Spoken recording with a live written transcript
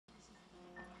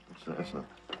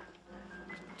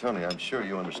Tony, I'm sure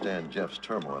you understand Jeff's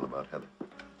turmoil about Heather.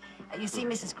 You see,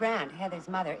 Mrs. Grant, Heather's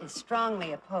mother, is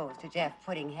strongly opposed to Jeff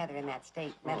putting Heather in that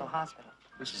state mental hospital.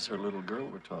 This is her little girl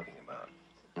we're talking about.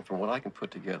 And from what I can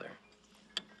put together,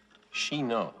 she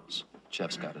knows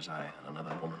Jeff's got his eye on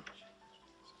another woman.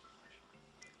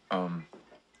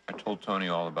 I told Tony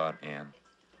all about Ann,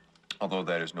 although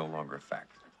that is no longer a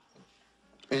fact.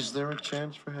 Is there a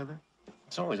chance for Heather?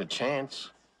 It's always a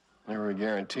chance, never a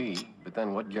guarantee. But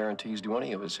then what guarantees do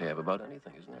any of us have about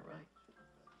anything, isn't that right?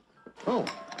 Oh.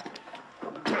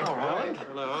 All right.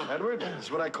 Hello. Edward, this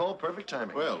is what I call perfect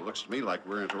timing. Well, it looks to me like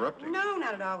we're interrupting. No,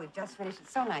 not at all. We've just finished.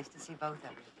 It's so nice to see both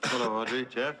of you. Hello, Audrey.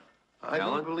 Jeff? I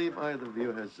don't believe either of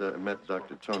you has met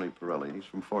Dr. Tony Pirelli. He's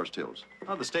from Forest Hills.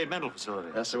 Oh, the state mental facility.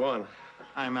 That's the one.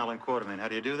 I'm Alan Quartermain. How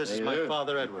do you do? This is my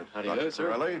father, Edward. How do you do,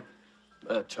 sir? Pirelli?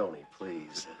 Tony,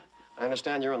 please. I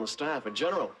understand you're on the staff at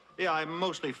General. Yeah, I'm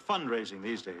mostly fundraising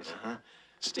these days.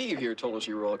 Steve here told us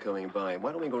you were all coming by.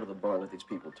 Why don't we go to the bar and let these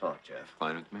people talk, Jeff?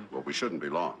 Fine with me. Well, we shouldn't be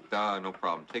long. No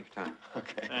problem. Take your time.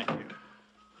 Okay. Thank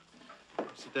you.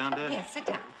 Sit down, Dad. Yes, sit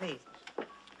down, please.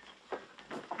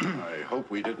 I hope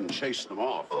we didn't chase them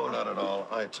off. Oh, not at all.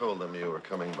 I told them you were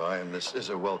coming by, and this is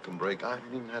a welcome break. I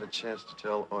haven't even had a chance to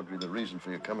tell Audrey the reason for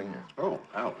your coming here. Oh,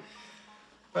 Alan.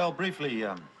 Well, briefly,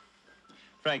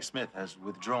 Frank Smith has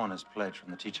withdrawn his pledge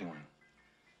from the teaching wing.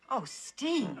 Oh,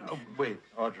 Steve. Oh, wait,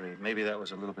 Audrey, maybe that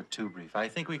was a little bit too brief. I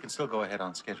think we can still go ahead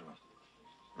on schedule.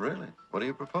 Really? What are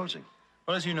you proposing?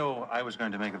 Well, as you know, I was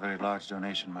going to make a very large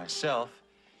donation myself,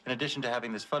 in addition to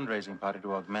having this fundraising party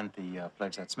to augment the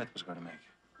pledge that Smith was going to make.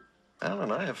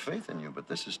 Alan, I have faith in you, but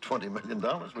this is $20 million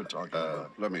we're talking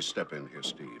about. Let me step in here,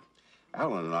 Steve.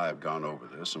 Alan and I have gone over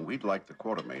this, and we'd like the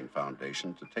Quartermain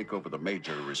Foundation to take over the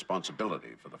major responsibility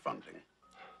for the funding.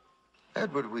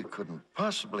 Edward, we couldn't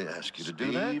possibly ask you to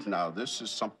do that. Steve, now, this is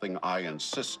something I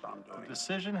insist on doing. The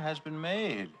decision has been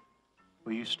made.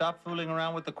 Will you stop fooling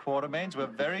around with the Quartermains? We're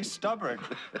very stubborn.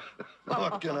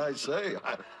 What can I say?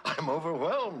 I'm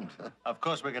overwhelmed. Of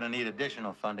course, we're going to need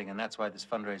additional funding, and that's why this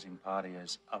fundraising party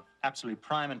is of absolutely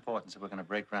prime importance if we're going to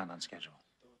break ground on schedule.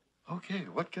 Okay,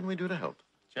 what can we do to help?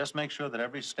 Just make sure that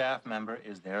every staff member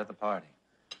is there at the party.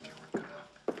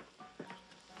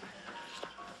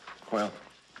 Well,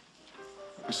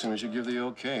 as soon as you give the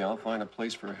okay, I'll find a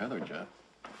place for Heather, Jeff.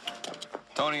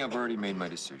 Tony, I've already made my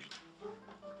decision.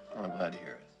 I'm glad to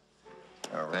hear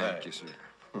it. All right. Thank you, sir.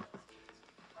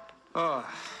 Oh,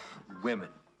 women.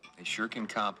 They sure can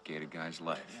complicate a guy's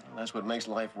life. That's what makes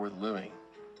life worth living.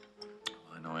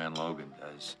 Well, I know Ann Logan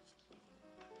does.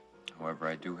 However,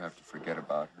 I do have to forget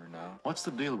about her now. What's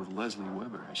the deal with Lesley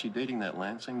Weber? Is she dating that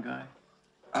Lansing guy?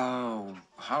 Oh,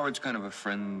 Howard's kind of a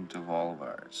friend of all of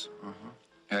ours.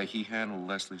 He handled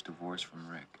Leslie's divorce from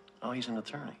Rick. Oh, he's an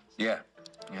attorney. Yeah,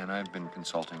 and I've been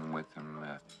consulting with him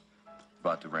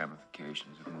about the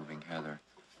ramifications of moving Heather.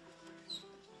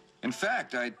 In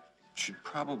fact, I should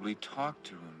probably talk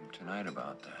to him tonight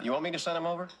about that. You want me to send him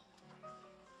over?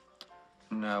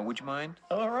 No, would you mind?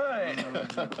 All right.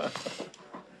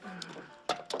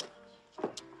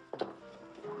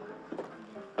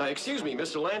 Excuse me,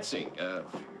 Mr. Lansing.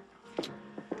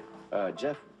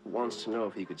 Jeff wants to know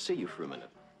if he could see you for a minute.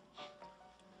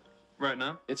 Right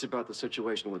now? It's about the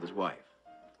situation with his wife.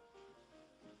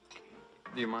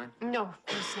 Do you mind? No,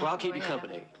 please. Well, I'll keep you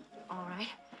company. All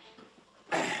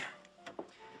right.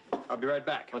 I'll be right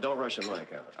back. Well, don't rush him,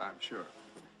 Mike. I'm sure.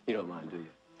 You don't mind, do you?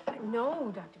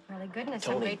 No, Dr. Pirelli, goodness.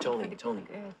 I'm Tony, grateful for Tony.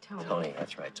 Tony. Tony,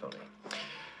 that's right, Tony.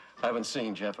 I haven't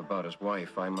seen Jeff about his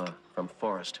wife. I'm from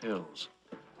Forest Hills.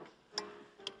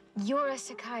 You're a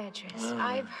psychiatrist.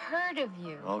 I've heard of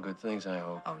you. All good things, I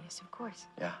hope. Oh, yes, of course.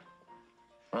 Yeah.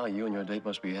 Well, you and your date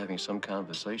must be having some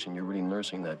conversation. You're really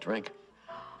nursing that drink.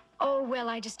 Oh, well,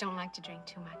 I just don't like to drink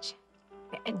too much.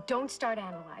 And don't start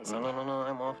analyzing. No,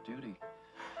 I'm off duty.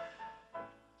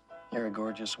 You're a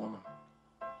gorgeous woman.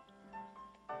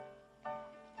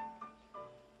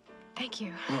 Thank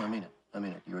you. No, I mean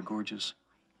it. You're a gorgeous,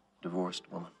 divorced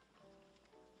woman.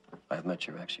 I've met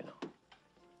your ex, you know.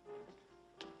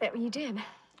 You did.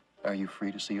 Are you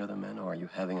free to see other men, or are you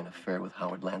having an affair with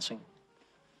Howard Lansing?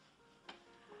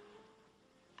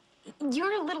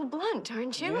 You're a little blunt,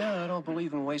 aren't you? Yeah, I don't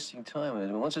believe in wasting time.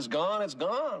 And once it's gone, it's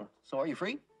gone. So are you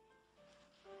free?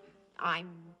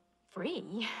 I'm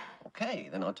free. Okay,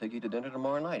 then I'll take you to dinner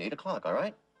tomorrow night, 8 o'clock, all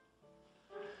right?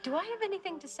 Do I have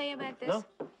anything to say about this? No?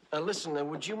 Listen,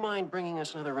 would you mind bringing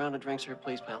us another round of drinks here,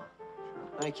 please, pal?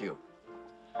 Thank you.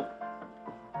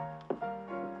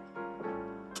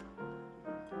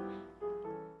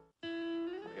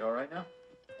 You all right now?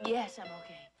 Yes, I'm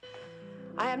okay.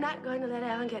 I am not going to let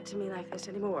Alan get to me like this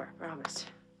anymore, promise.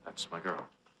 That's my girl.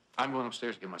 I'm going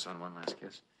upstairs to give my son one last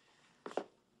kiss.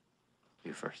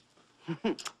 You first.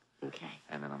 Okay.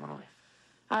 And then I'm gonna leave.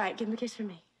 All right, give him a kiss from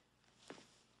me.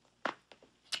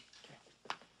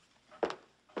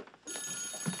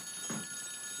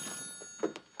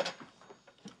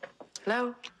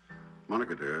 Hello?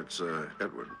 Monica, dear, it's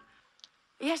Edward.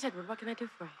 Yes, Edward, what can I do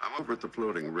for you? I'm over at the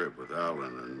Floating Rib with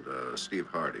Alan and Steve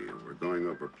Hardy. We're going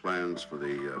over plans for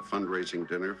the fundraising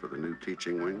dinner for the new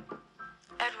teaching wing.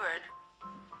 Edward?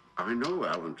 I know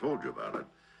Alan told you about it.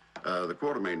 The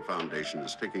Quartermain Foundation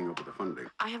is taking over the funding.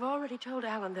 I have already told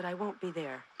Alan that I won't be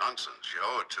there. Nonsense. You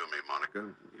owe it to me,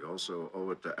 Monica. You also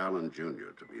owe it to Alan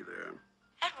Jr. to be there.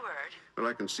 Edward? Well,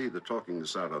 I can see that talking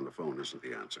this out on the phone isn't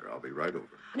the answer. I'll be right over.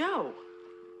 No.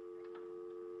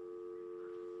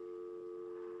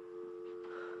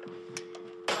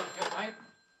 I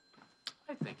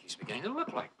think he's beginning to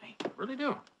look like me. I really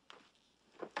do.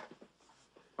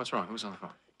 What's wrong? Who's on the phone?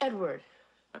 Edward.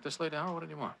 Let this lay down, or what did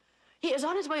he want? He is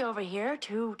on his way over here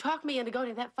to talk me into going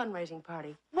to that fundraising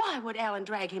party. Why would Alan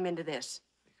drag him into this?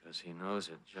 Because he knows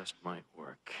it just might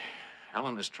work.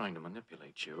 Alan is trying to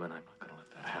manipulate you, and I'm not going to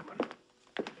let that happen.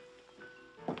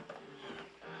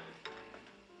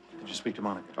 Did you speak to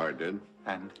Monica? I did.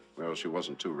 And? Well, she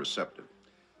wasn't too receptive.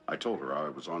 I told her I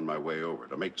was on my way over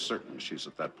to make certain she's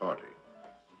at that party.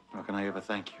 How can I ever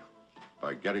thank you?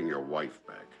 By getting your wife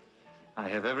back. I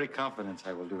have every confidence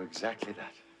I will do exactly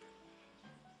that.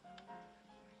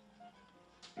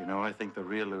 You know, I think the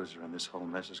real loser in this whole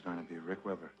mess is going to be Rick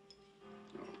Weber.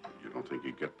 Oh, you don't think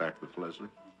he'd get back with Lesley?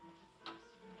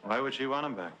 Why would she want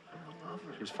him back?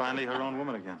 She's finally her own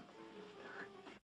woman again.